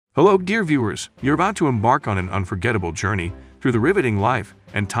Hello, dear viewers. You're about to embark on an unforgettable journey through the riveting life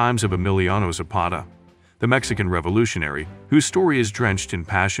and times of Emiliano Zapata, the Mexican revolutionary whose story is drenched in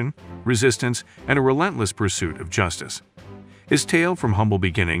passion, resistance, and a relentless pursuit of justice. His tale from humble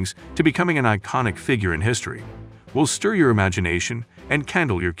beginnings to becoming an iconic figure in history will stir your imagination and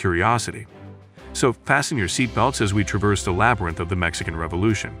kindle your curiosity. So fasten your seatbelts as we traverse the labyrinth of the Mexican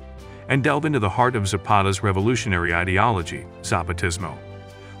Revolution and delve into the heart of Zapata's revolutionary ideology, Zapatismo.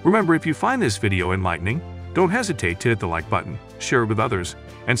 Remember, if you find this video enlightening, don't hesitate to hit the like button, share it with others,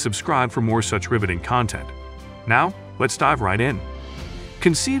 and subscribe for more such riveting content. Now, let's dive right in.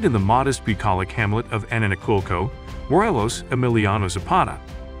 Conceived in the modest bucolic hamlet of Anenecuilco, Morelos, Emiliano Zapata,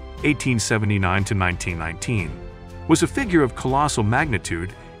 1879 to 1919, was a figure of colossal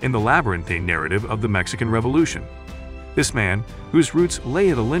magnitude in the labyrinthine narrative of the Mexican Revolution. This man, whose roots lay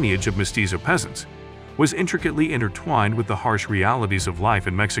in a lineage of mestizo peasants, was intricately intertwined with the harsh realities of life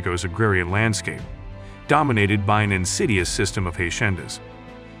in Mexico's agrarian landscape, dominated by an insidious system of haciendas.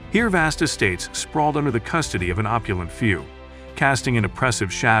 Here vast estates sprawled under the custody of an opulent few, casting an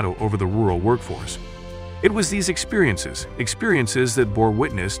oppressive shadow over the rural workforce. It was these experiences that bore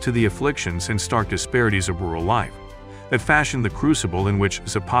witness to the afflictions and stark disparities of rural life, that fashioned the crucible in which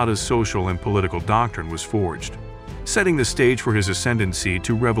Zapata's social and political doctrine was forged, setting the stage for his ascendancy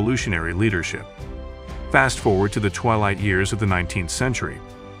to revolutionary leadership. Fast forward to the twilight years of the 19th century,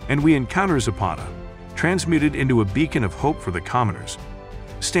 and we encounter Zapata, transmuted into a beacon of hope for the commoners.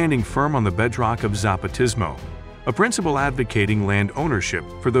 Standing firm on the bedrock of Zapatismo, a principle advocating land ownership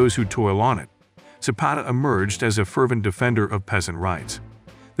for those who toil on it, Zapata emerged as a fervent defender of peasant rights.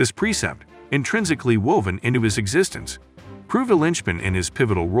 This precept, intrinsically woven into his existence, proved a linchpin in his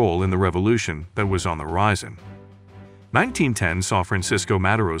pivotal role in the revolution that was on the horizon. 1910 saw Francisco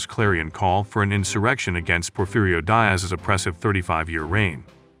Maduro's clarion call for an insurrection against Porfirio Diaz's oppressive 35-year reign.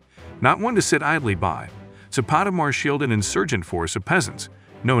 Not one to sit idly by, Zapata marshaled an insurgent force of peasants,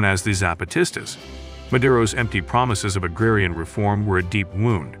 known as the Zapatistas. Maduro's empty promises of agrarian reform were a deep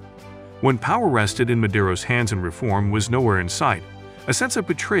wound. When power rested in Maduro's hands and reform was nowhere in sight, a sense of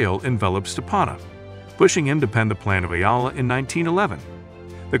betrayal enveloped Zapata, pushing him to pen the Plan of Ayala in 1911.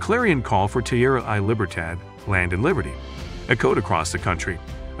 The clarion call for Tierra y Libertad, land and liberty, echoed across the country,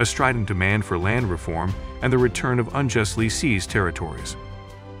 a strident demand for land reform and the return of unjustly seized territories.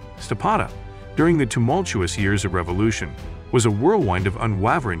 Zapata, during the tumultuous years of revolution, was a whirlwind of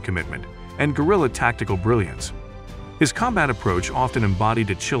unwavering commitment and guerrilla tactical brilliance. His combat approach often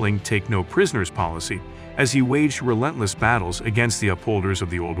embodied a chilling take-no-prisoners policy as he waged relentless battles against the upholders of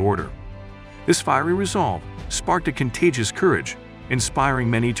the old order. This fiery resolve sparked a contagious courage,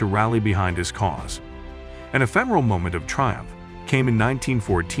 inspiring many to rally behind his cause. An ephemeral moment of triumph came in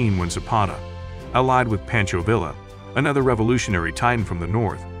 1914 when Zapata, allied with Pancho Villa, another revolutionary titan from the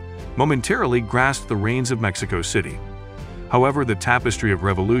north, momentarily grasped the reins of Mexico City. However, the tapestry of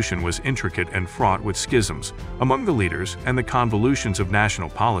revolution was intricate and fraught with schisms among the leaders and the convolutions of national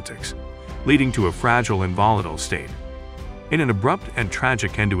politics, leading to a fragile and volatile state. In an abrupt and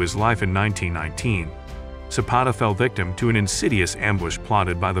tragic end to his life in 1919, Zapata fell victim to an insidious ambush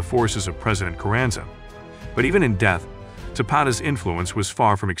plotted by the forces of President Carranza. But even in death, Zapata's influence was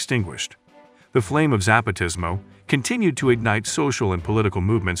far from extinguished. The flame of Zapatismo continued to ignite social and political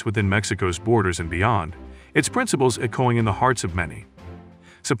movements within Mexico's borders and beyond, its principles echoing in the hearts of many.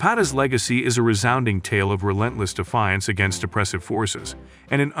 Zapata's legacy is a resounding tale of relentless defiance against oppressive forces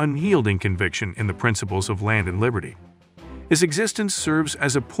and an unyielding conviction in the principles of land and liberty. His existence serves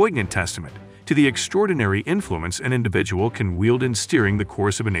as a poignant testament to the extraordinary influence an individual can wield in steering the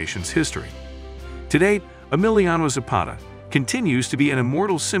course of a nation's history. Today, Emiliano Zapata continues to be an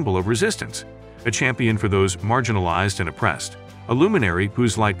immortal symbol of resistance, a champion for those marginalized and oppressed, a luminary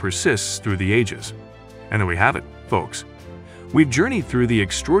whose light persists through the ages. And there we have it, folks. We've journeyed through the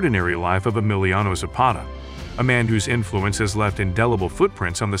extraordinary life of Emiliano Zapata, a man whose influence has left indelible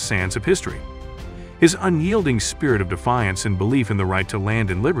footprints on the sands of history. His unyielding spirit of defiance and belief in the right to land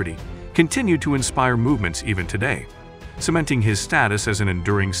and liberty continue to inspire movements even today, cementing his status as an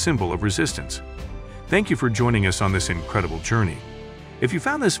enduring symbol of resistance. Thank you for joining us on this incredible journey. If you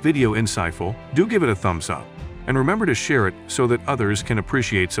found this video insightful, do give it a thumbs up, and remember to share it so that others can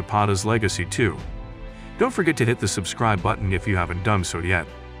appreciate Zapata's legacy too. Don't forget to hit the subscribe button if you haven't done so yet.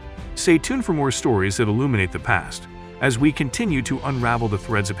 Stay tuned for more stories that illuminate the past, as we continue to unravel the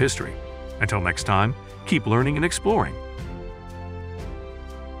threads of history. Until next time, keep learning and exploring.